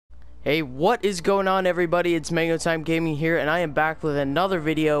Hey, what is going on, everybody? It's Mango Time Gaming here, and I am back with another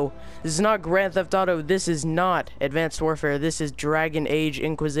video. This is not Grand Theft Auto, this is not Advanced Warfare, this is Dragon Age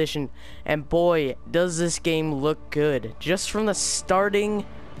Inquisition, and boy, does this game look good. Just from the starting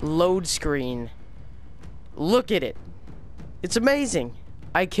load screen, look at it. It's amazing.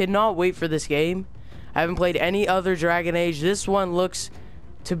 I cannot wait for this game. I haven't played any other Dragon Age. This one looks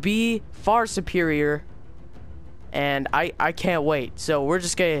to be far superior. And I can't wait. So we're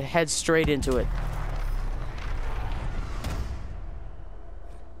just gonna head straight into it.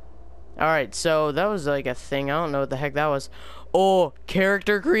 Alright, so that was like a thing. I don't know what the heck that was. Oh,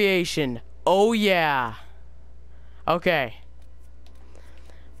 character creation. Oh yeah. Okay.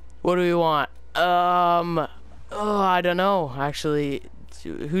 What do we want? Oh, I don't know. Actually,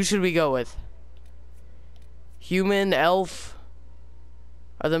 who should we go with? Human, elf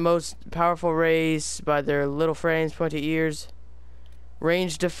are the most powerful race by their little frames, pointy ears,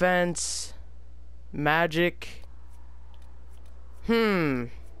 range defense, magic.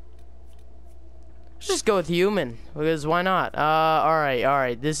 Let's just go with human, because why not?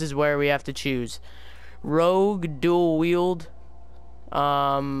 Alright, this is where we have to choose. Rogue, dual wield,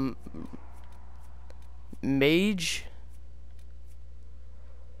 mage.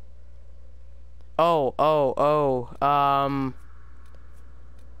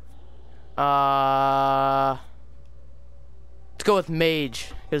 Let's go with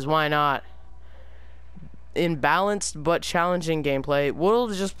mage, because why not? In balanced but challenging gameplay, we'll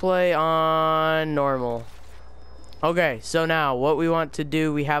just play on normal. Okay, so now what we want to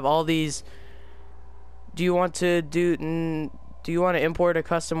do, we have all these. Do you want to import a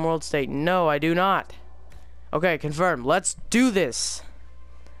custom world state? No, I do not. Okay, confirm. Let's do this.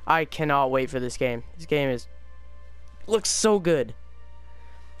 I cannot wait for this game. This game looks so good.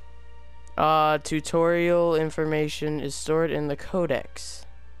 Tutorial information is stored in the codex.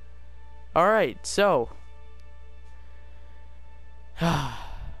 Alright, so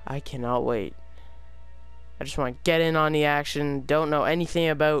I cannot wait. I just want to get in on the action. Don't know anything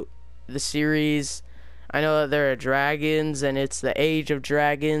about the series. I know that there are dragons and it's the Age of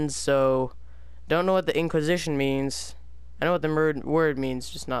Dragons, so don't know what the Inquisition means. I know what the word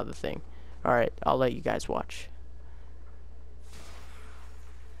means, just not the thing. Alright, I'll let you guys watch.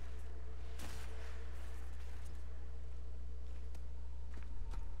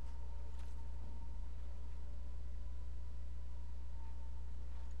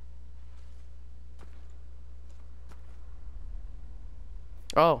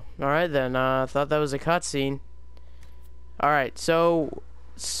 Oh, alright then. Thought that was a cutscene. Alright, so,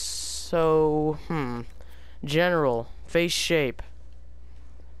 general, face shape.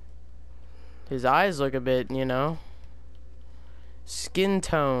 His eyes look a bit, you know. Skin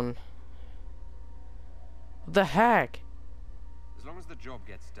tone. What the heck? As long as the job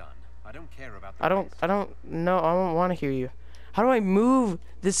gets done, I don't care about the I don't know. I don't want to hear you. How do I move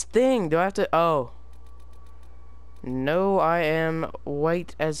this thing? Do I have to? Oh. No, I am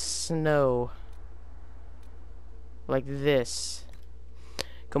white as snow. Like this.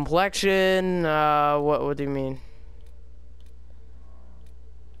 Complexion, what do you mean?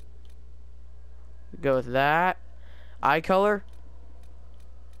 Go with that. Eye color?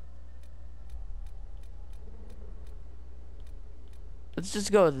 Let's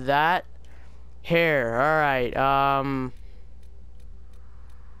just go with that. Hair, alright,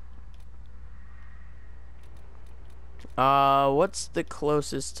 what's the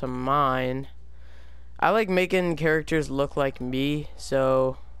closest to mine? I like making characters look like me,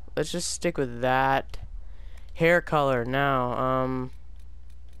 so let's just stick with that. Hair color now,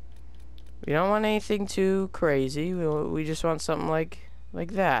 we don't want anything too crazy. We just want something like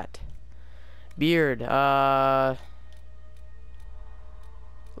that. Beard,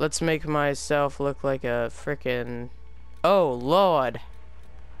 let's make myself look like a frickin', oh lord.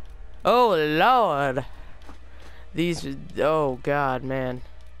 Oh lord. These, oh god, man.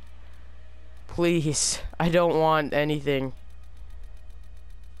 Please, I don't want anything.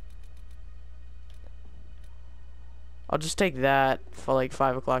 I'll just take that for like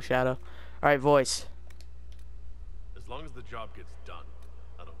 5 o'clock shadow. Alright, voice. As long as the job gets done,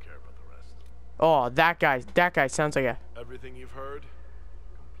 I don't care about the rest. Oh, that guy sounds like a... Everything you've heard,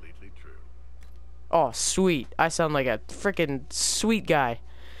 completely true. Oh, sweet. I sound like a freaking sweet guy.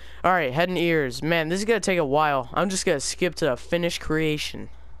 Alright, head and ears. Man, this is gonna take a while. I'm just gonna skip to finished creation.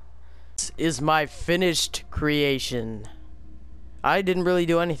 This is my finished creation. I didn't really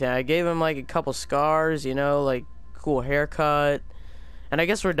do anything. I gave him like a couple scars, you know, like cool haircut. And I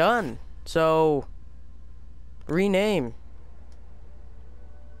guess we're done. So, rename.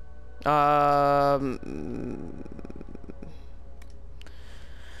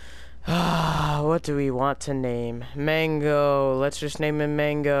 What do we want to name? Mango. Let's just name him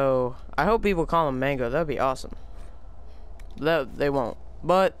Mango. I hope people call him Mango. That'd be awesome. They won't.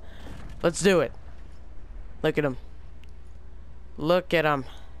 But let's do it. Look at him. Look at him.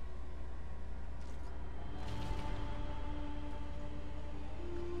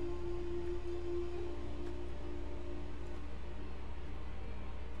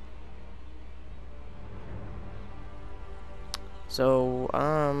 So,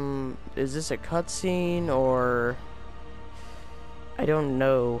 is this a cutscene or... I don't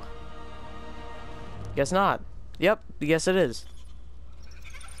know. Guess not. Yep, yes it is.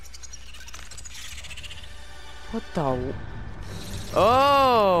 What the...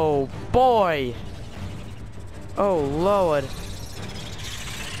 Oh, boy! Oh, Lord.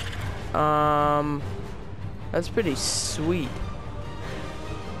 That's pretty sweet.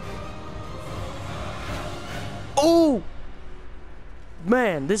 Oh!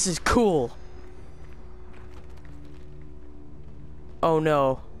 Man, this is cool. Oh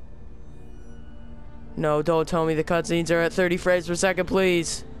no. No, don't tell me the cutscenes are at 30 frames per second,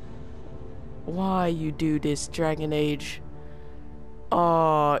 please. Why you do this, Dragon Age?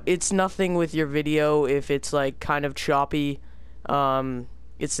 Oh, it's nothing with your video if it's like kind of choppy.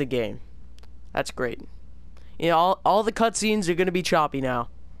 It's the game. That's great. You know, all the cutscenes are gonna be choppy now.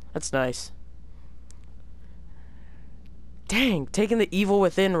 That's nice. Dang, taking the Evil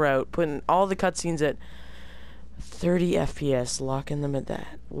Within route, putting all the cutscenes at 30 FPS, locking them at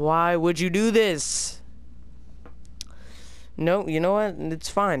that. Why would you do this? No, you know what? It's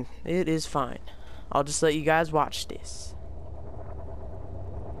fine. It is fine. I'll just let you guys watch this.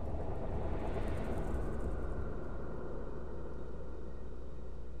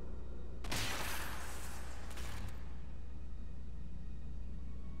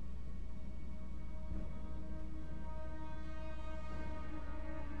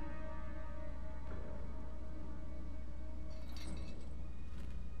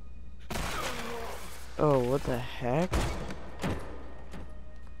 Oh, what the heck?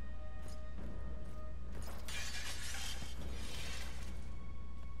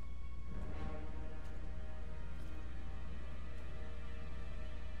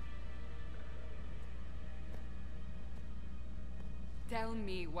 Tell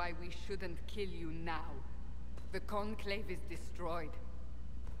me why we shouldn't kill you now. The Conclave is destroyed.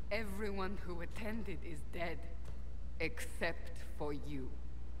 Everyone who attended is dead, except for you.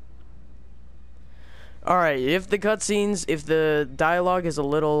 Alright, if the cutscenes, if the dialogue is a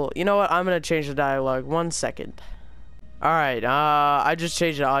little... You know what? I'm gonna change the dialogue. 1 second. Alright, I just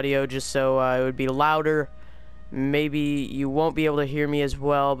changed the audio just so it would be louder. Maybe you won't be able to hear me as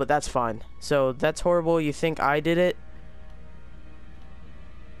well, but that's fine. So, that's horrible. You think I did it?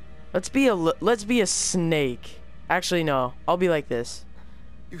 Let's be a snake. Actually, no. I'll be like this.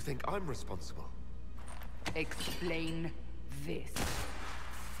 You think I'm responsible? Explain this.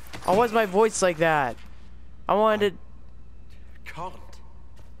 Oh, why's my voice like that? I wanted... Can't.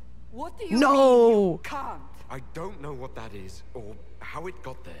 What do you No! mean you can't? I don't know what that is, or how it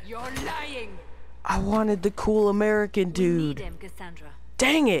got there. You're lying! I wanted the cool American dude. We need him, Cassandra.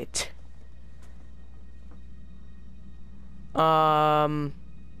 Dang it! I'm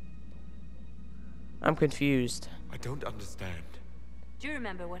confused. I don't understand. Do you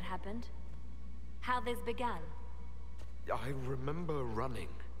remember what happened? How this began? I remember running.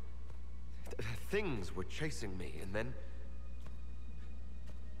 Things were chasing me, and then...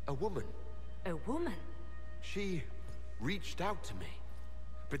 a woman. A woman? She reached out to me.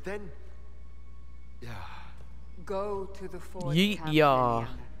 But then... Go to the Ford camp, Yeah.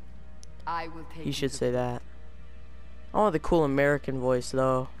 I will take You should to say that. I want the cool American voice,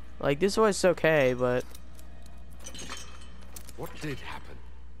 though. Like, this voice is okay, but... What did happen?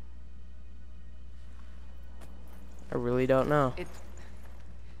 I really don't know. It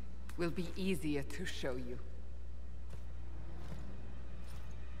will be easier to show you.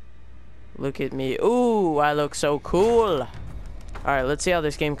 Look at me. Ooh, I look so cool. Alright, let's see how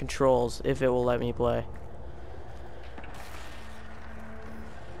this game controls, if it will let me play.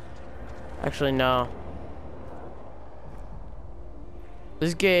 Actually, no.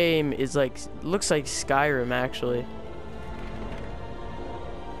 This game is like, looks like Skyrim, actually.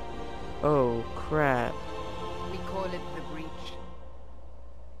 Oh, crap. We call it the Breach.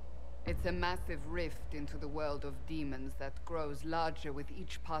 It's a massive rift into the world of demons that grows larger with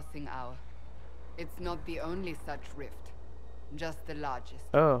each passing hour. It's not the only such rift, just the largest.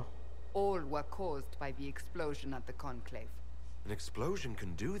 Oh. All were caused by the explosion at the Conclave. An explosion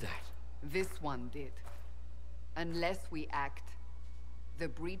can do that. This one did. Unless we act, the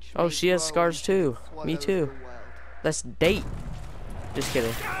Breach Oh, may she has grow scars until too. it Me swallows too. the world. Let's date. Just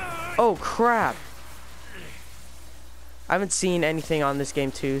kidding. Oh, crap. I haven't seen anything on this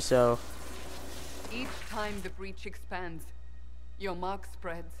game too, so. Each time the breach expands, your mark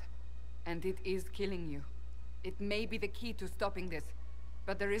spreads, and it is killing you. It may be the key to stopping this,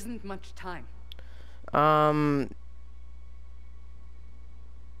 but there isn't much time.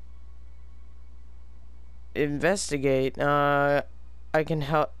 Investigate. I can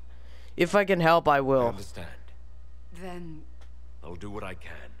help. If I can help, I I will. understand. Then I'll do what I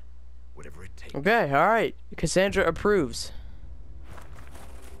can. Whatever it takes. Okay, alright. Cassandra approves.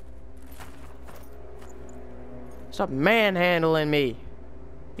 Stop manhandling me,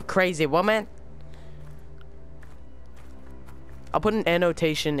 you crazy woman. I'll put an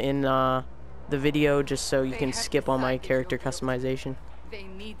annotation in the video just so you can skip on my character customization. they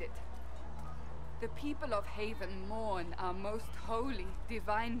need it. The people of Haven mourn our most holy,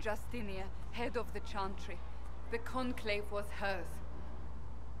 divine Justinia, head of the Chantry. The conclave was hers.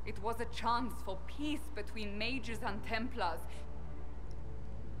 It was a chance for peace between mages and Templars.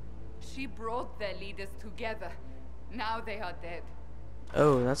 She brought their leaders together. Now they are dead.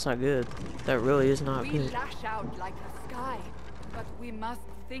 Oh, that's not good. That really is not We good. lash out like the sky, but we must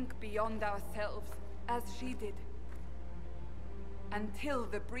think beyond ourselves, as she did. Until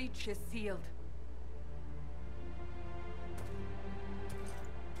the breach is sealed.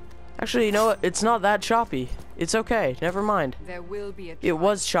 Actually, you know what? It's not that choppy. It's okay. Never mind. There will be a It trial.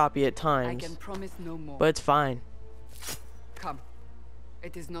 was choppy at I times, can promise no more. but it's fine. Come.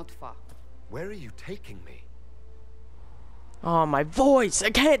 It is not far. Where are you taking me? Oh, my voice!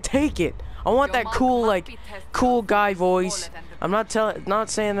 I can't take it. I want Your that mark cool, must like, be tested cool on guy something voice. smaller than the I'm not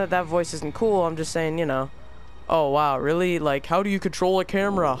saying that that voice isn't cool. I'm just saying, you know. Oh wow, really? Like, how do you control a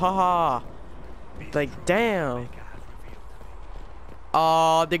camera? Haha. Like, damn.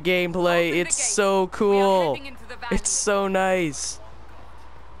 Oh, the gameplay. Open the It's gate. so We are cool. heading into the valley. It's so nice.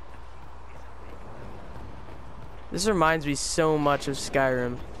 This reminds me so much of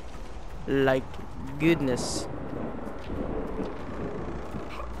Skyrim. Like, goodness.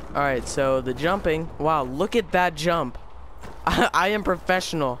 Alright, so the jumping. Wow, look at that jump. I am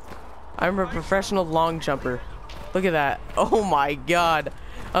professional. I'm a professional long jumper. Look at that. Oh my god.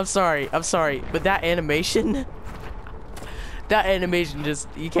 I'm sorry. But that animation... that animation just...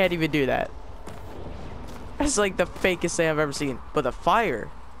 You can't even do that. That's like the fakest thing I've ever seen. But the fire...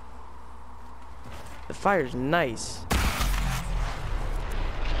 The fire's nice.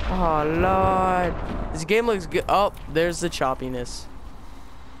 Oh lord. This game looks good. Oh, there's the choppiness.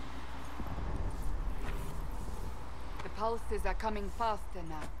 The pulses are coming faster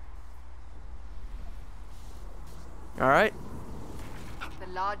now. Alright. The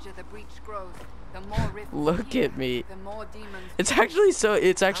larger the breach grows, the more rifts Look appear, at me. the more demons. It's actually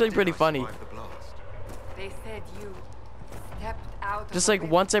How pretty did I funny. survive the blast? They said you stepped out of Just a like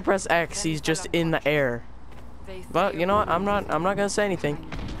rift, once I press X, then he's fell just in the unconscious. air. They say But you know what? I'm not gonna say anything.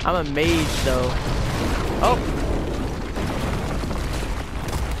 behind I'm a mage though. Oh.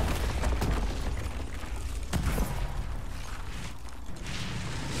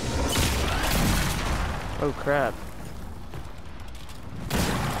 Oh crap.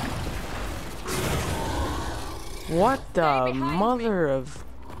 What the behind me. mother of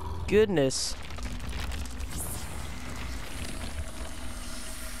goodness.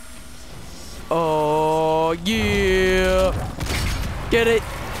 Oh yeah. Get it.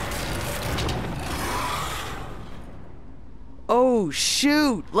 Oh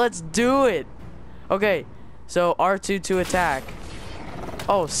shoot. Let's do it. Okay. So R2 to attack.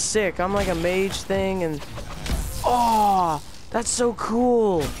 Oh sick. I'm like a mage thing and oh, that's so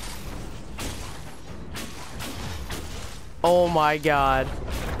cool. Oh my god.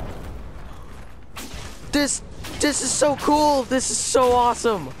 This is so cool. This is so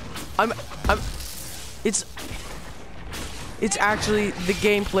awesome. It's actually the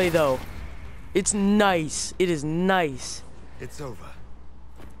gameplay though. It's nice. It is nice. It's over.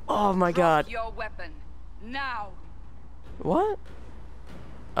 Oh my Drop god. your weapon now. What?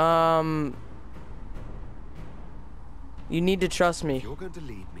 You need to trust me. If you're going to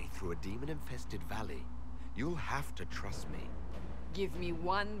lead me through a demon-infested valley, you'll have to trust me. Give me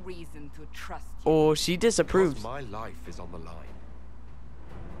one reason to trust you. Oh, she Because disapproves. my life is on the line.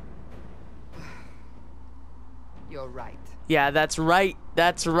 You're right. Yeah, that's right.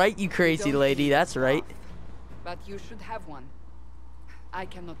 That's right, you crazy Don't lady. need That's right. staff, but you should have one. I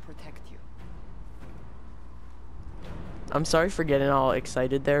cannot protect you. I'm sorry for getting all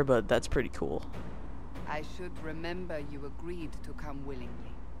excited there, but that's pretty cool. I should remember you agreed to come willingly.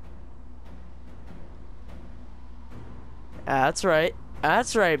 That's right.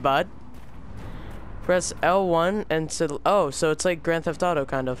 That's right, bud. Press L1 and so it's like Grand Theft Auto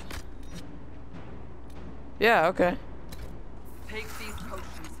kind of. Yeah, okay. Take these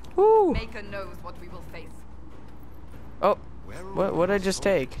potions. Woo! Maker knows what we will face. Oh, what'd I just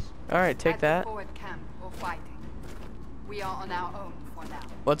take? Alright, take At that. the forward camp or fighting. We are on our own for now.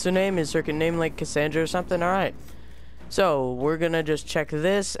 What's her name? Is her name like Cassandra or something? Alright. So, we're gonna just check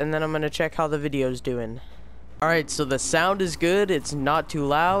this, and then I'm gonna check how the video's doing. Alright, so the sound is good, it's not too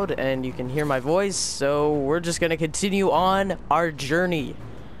loud, and you can hear my voice, so we're just gonna continue on our journey.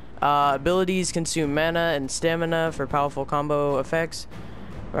 Abilities consume mana and stamina for powerful combo effects.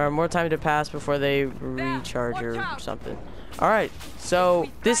 More time to pass before they recharge or something. Alright, so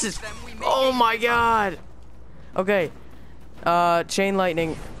this is... Oh my god! Okay. Chain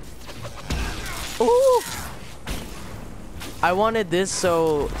lightning. Ooh! I wanted this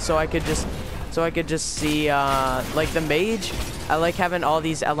so I could just see like the mage. I like having all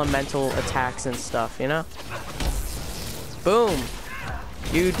these elemental attacks and stuff, you know? Boom.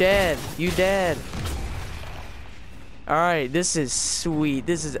 You dead. You dead. Alright, this is sweet.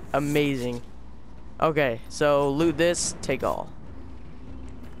 This is amazing. Okay, so loot this, take all.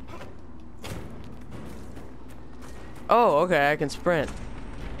 Oh, okay, I can sprint.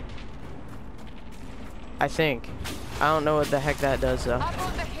 I think. I don't know what the heck that does though.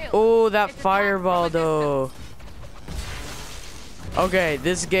 Oh, that fireball though. Okay,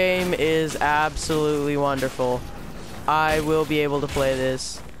 this game is absolutely wonderful. I will be able to play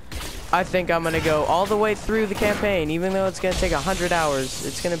this. I think I'm gonna go all the way through the campaign, even though it's gonna take 100 hours.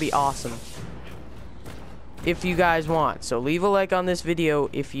 It's gonna be awesome. If you guys want. So leave a like on this video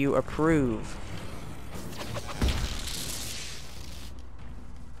if you approve.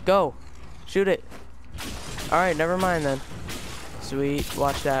 Go. Shoot it. Alright, never mind then. Sweet.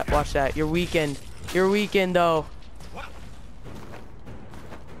 Watch that. Watch that. You're weakened. You're weakened though.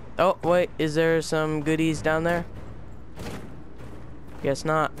 Oh, wait. Is there some goodies down there? Guess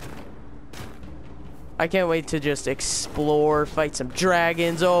not. I can't wait to just explore, fight some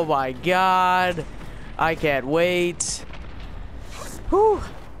dragons. Oh my god. I can't wait. Whew.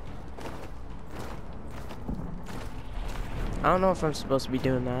 I don't know if I'm supposed to be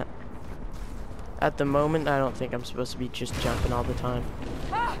doing that. At the moment, I don't think I'm supposed to be just jumping all the time.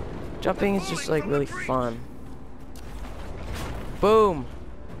 Jumping is just like really fun. Boom.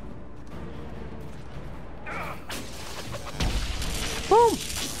 Boom.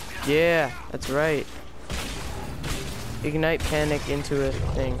 Yeah, that's right. Ignite panic into a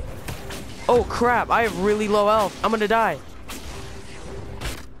thing. Oh crap, I have really low health. I'm gonna die.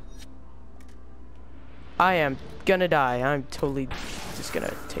 I am gonna die. I'm totally just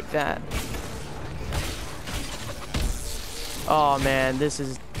gonna take that. Oh man, this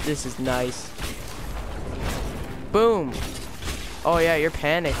is nice. Boom. Oh yeah, you're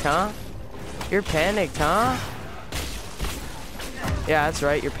panicked, huh? You're panicked, huh? Yeah, that's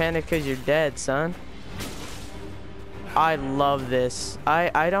right. You're panicked because you're dead, son. I love this.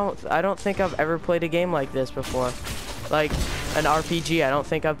 I don't think I've ever played a game like this before. Like an RPG. I don't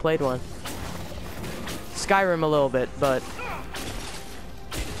think I've played one. Skyrim a little bit, but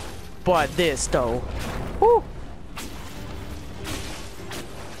this though. Woo.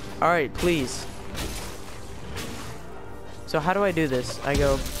 All right, please. So how do I do this? I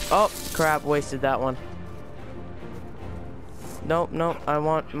go, oh crap, wasted that one. Nope, nope, I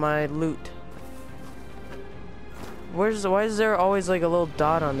want my loot. Why is there always like a little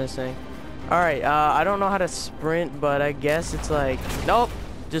dot on this thing? Alright, I don't know how to sprint, but I guess it's like, nope,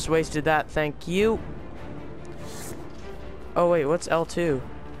 just wasted that, thank you. Oh wait, what's L2?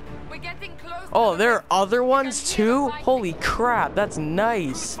 We're getting close. Oh, there are other ones too? Holy crap, that's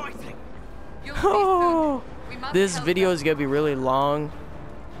nice. Oh, this video is gonna be really long.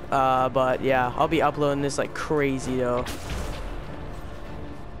 But yeah, I'll be uploading this like crazy though.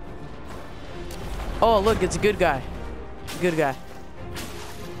 Oh, look, it's a good guy. Good guy.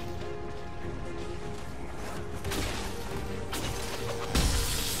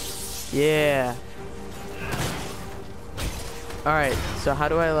 Yeah. Alright, so how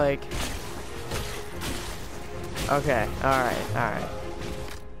do I like... Okay, alright.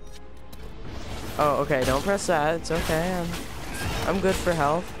 Oh, okay, don't press that. It's okay. I'm good for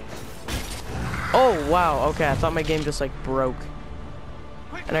health. Oh, wow. Okay, I thought my game just like broke.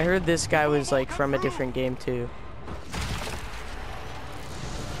 And I heard this guy was like from a different game too.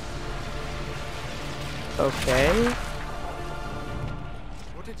 Okay.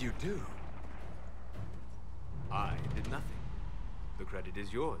 What did you do? I did nothing. The credit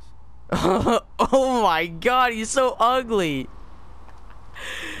is yours. Oh my god, he's so ugly.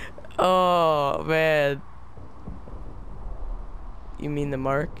 Oh man. You mean the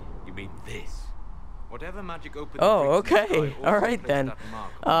mark? You mean this? Whatever magic opened Oh, the breach in the okay. sky also Alright placed then. that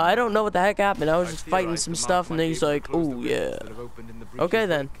mark on I the don't know what the heck happened. I was I just fighting theorized some the mark stuff and might then be he's able to like, close the oh rifts yeah. that have opened in the breach's Okay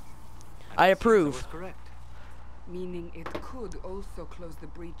then. wake. And I it seems approve. was correct. Meaning it could also close the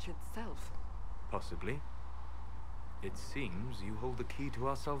breach itself. Possibly. It seems you hold the key to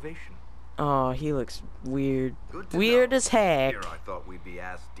our salvation. Oh, he looks weird. Good to Weird know. as heck. Here I thought we'd be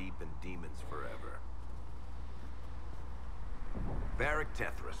ass deep in demons forever. Varric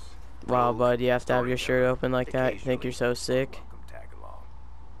Tethras. Wow, Rogue, bud, you have to have your shirt storyteller, open like that. You think you're so sick? welcome tag along.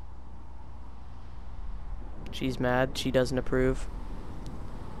 She's mad. She doesn't approve.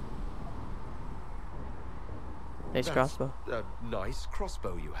 Nice crossbow. A nice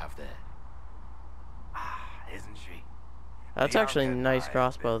crossbow you have there. Ah, isn't she? That's Bianca actually a and nice I have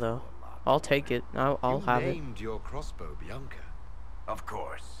crossbow been though. through a lot I'll take it. I'll You have it. named your crossbow Bianca. Of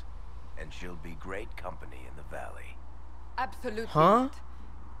course. And she'll be great company in the valley. Absolutely Huh? not.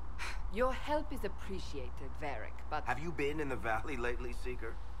 Your help is appreciated, Varric, but Have you been in the valley lately,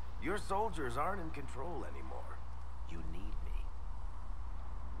 Seeker? Your soldiers aren't in control anymore. You need me.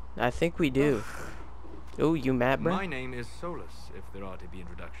 I think we do. Oh, you mad, bro? My name is Solus, if there are to be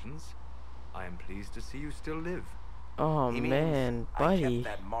introductions. I am pleased to see you still live. Oh He means man, I buddy.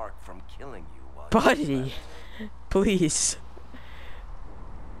 kept that mark from killing you while you Buddy, slept. please.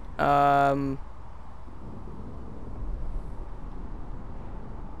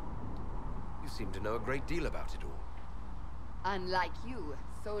 You seem to know a great deal about it all. unlike you,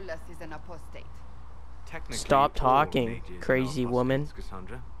 Solus is an apostate. Technically, Stop all talking, mages are crazy woman. apostates,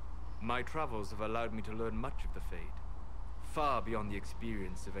 Cassandra. My travels have allowed me to learn much of the Fade, far beyond the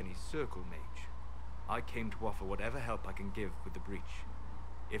experience of any circle mage. I came to offer whatever help I can give with the breach.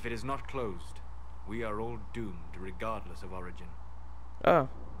 If it is not closed, we are all doomed regardless of origin. Oh.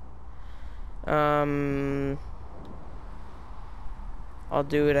 I'll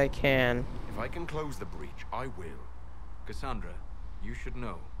do what I can. If I can close the breach, I will. Cassandra, you should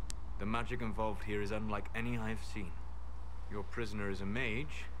know, the magic involved here is unlike any I have seen. Your prisoner is a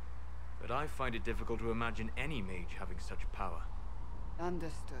mage, but I find it difficult to imagine any mage having such power.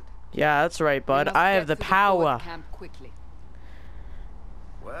 Understood. Yeah, that's right, We bud. must I get have the to power. Ford camp quickly.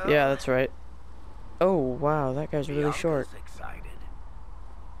 Well, Yeah, that's right. Oh, wow, that guy's really Bianca's short. excited.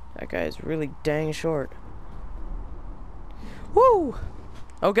 That guy's really dang short. Woo!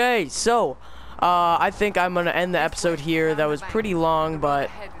 Okay, so, I think I'm gonna end the episode here. That was pretty long, but,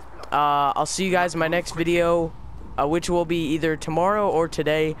 I'll see you guys in my next video, which will be either tomorrow or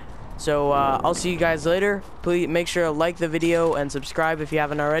today. So, I'll see you guys later. Please make sure to like the video and subscribe if you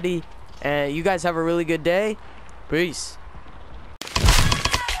haven't already. And you guys have a really good day. Peace.